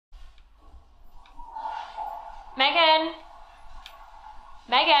Megan!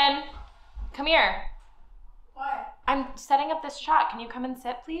 Megan! Come here. What? I'm setting up this shot. Can you come and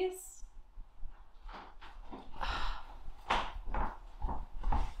sit, please?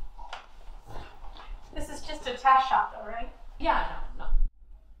 This is just a test shot though, right? Yeah, no.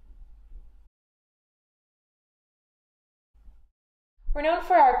 We're known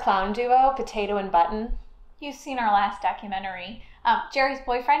for our clown duo, Potato and Button. You've seen our last documentary. Jerry's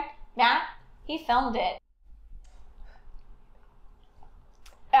boyfriend, Matt, he filmed it.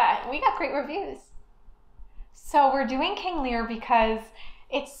 We got great reviews. So we're doing King Lear because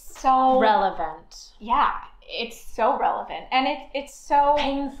it's so... relevant. Yeah, it's so relevant. And it's so...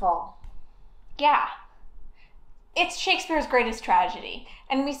 painful. Yeah. It's Shakespeare's greatest tragedy.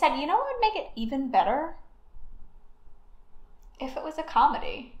 And we said, you know what would make it even better? If it was a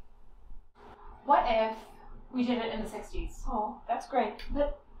comedy. What if we did it in the 60s? Oh, that's great.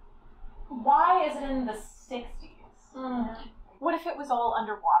 But why is it in the 60s? What if it was all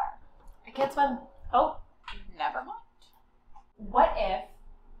underwater? I can't swim. Oh, never mind. What if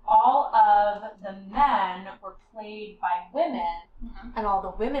all of the men were played by women and all the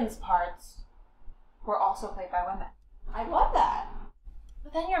women's parts were also played by women? I love that.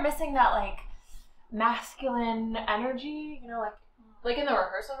 But then you're missing that, like, masculine energy, you know, like in the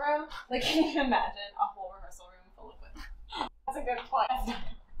rehearsal room. Like, can you imagine a whole rehearsal room full of women? That's a good point.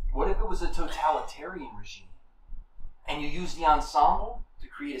 What if it was a totalitarian regime and you use the ensemble to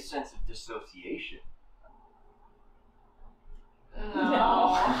create a sense of dissociation?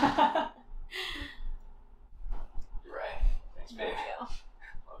 No. You're right. Thanks, babe. Love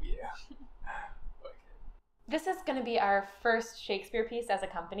you. Okay. This is going to be our first Shakespeare piece as a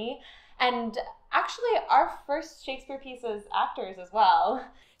company, and actually our first Shakespeare piece as actors as well.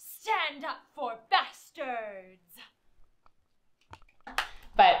 Stand up for bastards!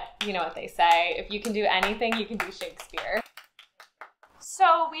 But you know what they say, if you can do anything, you can do Shakespeare.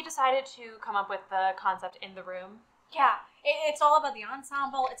 So we decided to come up with the concept in the room. Yeah, it's all about the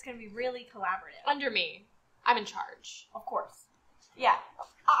ensemble. It's going to be really collaborative. Under me. I'm in charge. Of course. Yeah,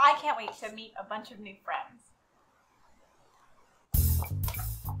 I can't wait to meet a bunch of new friends.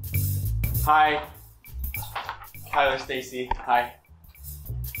 Hi. Tyler, Stacy. Hi.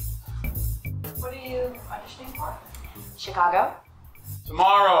 What are you auditioning for? Chicago.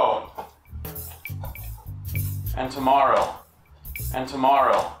 Tomorrow. And tomorrow. And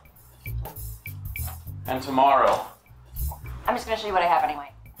tomorrow. And tomorrow. I'm just going to show you what I have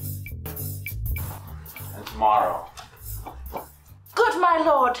anyway. And tomorrow. Good my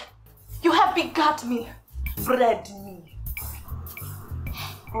lord, you have begot me, bred me.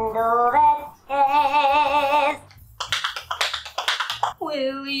 And all that is.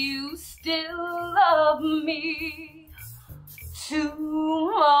 Will you still love me tomorrow?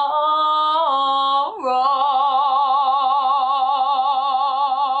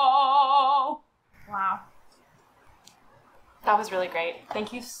 Wow. That was really great.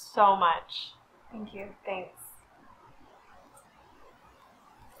 Thank you so much. Thank you. Thanks.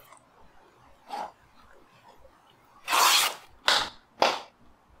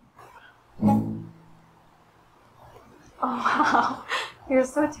 Oh, wow. You're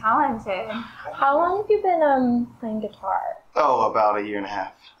so talented. How long have you been playing guitar? Oh, about a year and a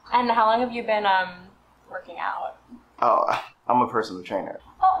half. And how long have you been working out? Oh, I'm a personal trainer.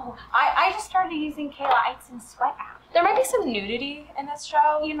 Oh, I just started using Kayla Eitz's sweat app. There might be some nudity in this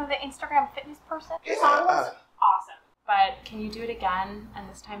show. You know, the Instagram fitness person? Your song was awesome. But can you do it again and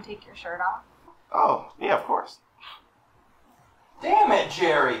this time take your shirt off? Oh, yeah, of course. Damn it,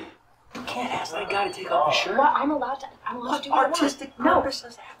 Geri! You can't ask that guy to take off his shirt. Well, I'm allowed to do what I want. Artistic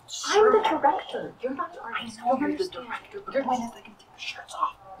purposes have I'm the director. You're not an artist. I know you're the director, but the point is they can take their shirts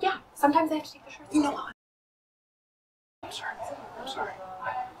off. Yeah, sometimes they have to take their shirts off. You know what? I'm sorry.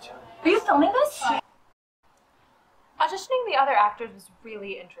 Are you filming this? Auditioning the other actors was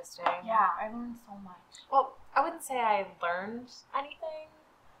really interesting. Yeah, I learned so much. Well, I wouldn't say I learned anything.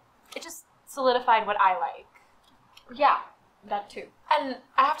 It just solidified what I like. Yeah, that too. And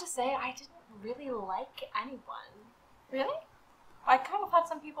I have to say, I didn't really like anyone. Really? I kind of thought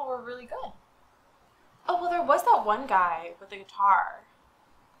some people were really good. Oh, well, there was that one guy with the guitar.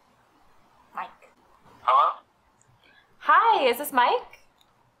 Mike. Hello? Hi, is this Mike?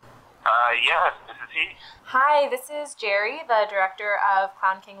 Yes, this is he. Hi, this is Geri, the director of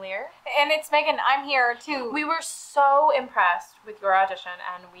Clown King Lear. And it's Megan. I'm here too. We were so impressed with your audition,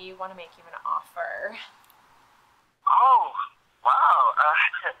 and we want to make you an offer. Oh, wow.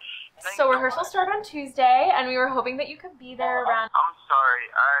 So rehearsals start on Tuesday, and we were hoping that you could be there around... I'm sorry,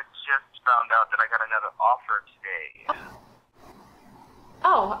 I just found out that I got another offer today.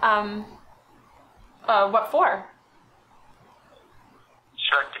 Oh, What for?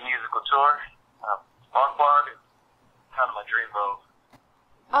 Shrek the musical tour. Awkward is kind of my dream role.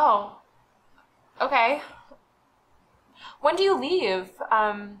 Oh. Okay. When do you leave?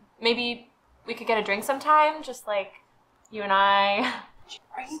 Maybe we could get a drink sometime, just like you and I.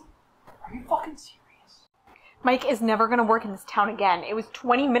 Are you fucking serious? Mike is never going to work in this town again. It was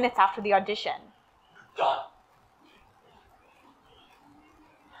 20 minutes after the audition. Done.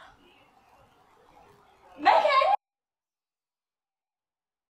 Megan!